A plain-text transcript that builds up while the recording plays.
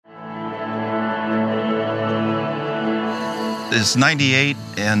It's 98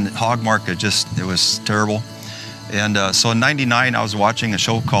 and hog market it was terrible. And so in 99, I was watching a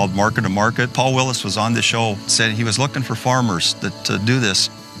show called Market to Market. Paul Willis was on the show, said he was looking for farmers to do this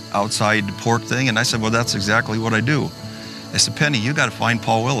outside pork thing. And I said, well, that's exactly what I do. I said, Penny, you got to find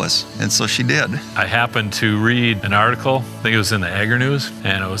Paul Willis. And so she did. I happened to read an article, I think it was in the Agri-News,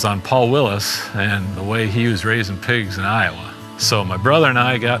 and it was on Paul Willis and the way he was raising pigs in Iowa. So my brother and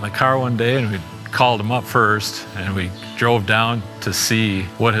I got in the car one day and we called him up first and we drove down to see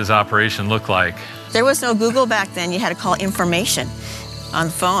what his operation looked like. There was no Google back then. You had to call information on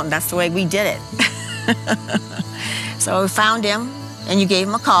the phone. That's the way we did it. So we found him, and you gave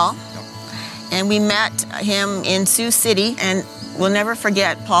him a call. Yep. And we met him in Sioux City, and we'll never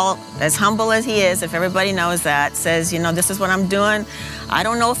forget, Paul, as humble as he is, if everybody knows that, says, you know, this is what I'm doing. I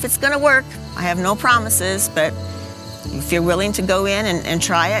don't know if it's going to work. I have no promises, but if you're willing to go in and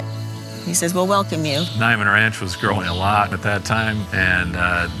try it, he says, we'll welcome you. Niman Ranch was growing a lot at that time,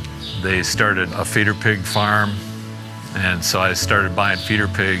 and they started a feeder pig farm, and so I started buying feeder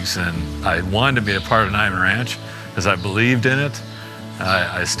pigs, and I wanted to be a part of Niman Ranch because I believed in it.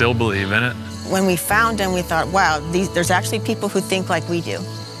 I still believe in it. When we found him, we thought, wow, there's actually people who think like we do,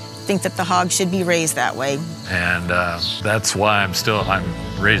 think that the hog should be raised that way. And that's why I'm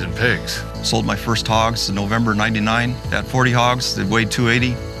raising pigs. Sold my first hogs in November 99. Had 40 hogs that weighed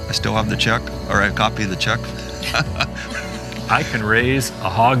 280. I still have the check, or a copy of the check. I can raise a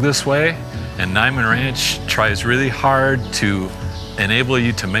hog this way, and Niman Ranch tries really hard to enable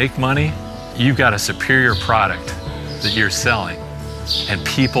you to make money. You've got a superior product that you're selling, and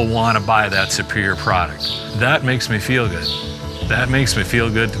people want to buy that superior product. That makes me feel good. That makes me feel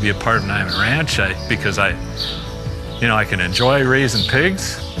good to be a part of Niman Ranch because I can enjoy raising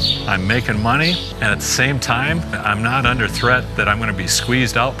pigs, I'm making money, and at the same time, I'm not under threat that I'm going to be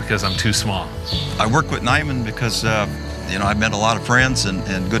squeezed out because I'm too small. I work with Niman because I've met a lot of friends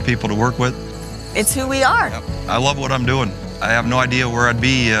and good people to work with. It's who we are. Yep. I love what I'm doing. I have no idea where I'd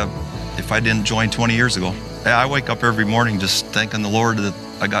be if I didn't join 20 years ago. I wake up every morning just thanking the Lord that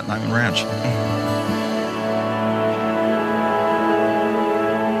I got Niman Ranch.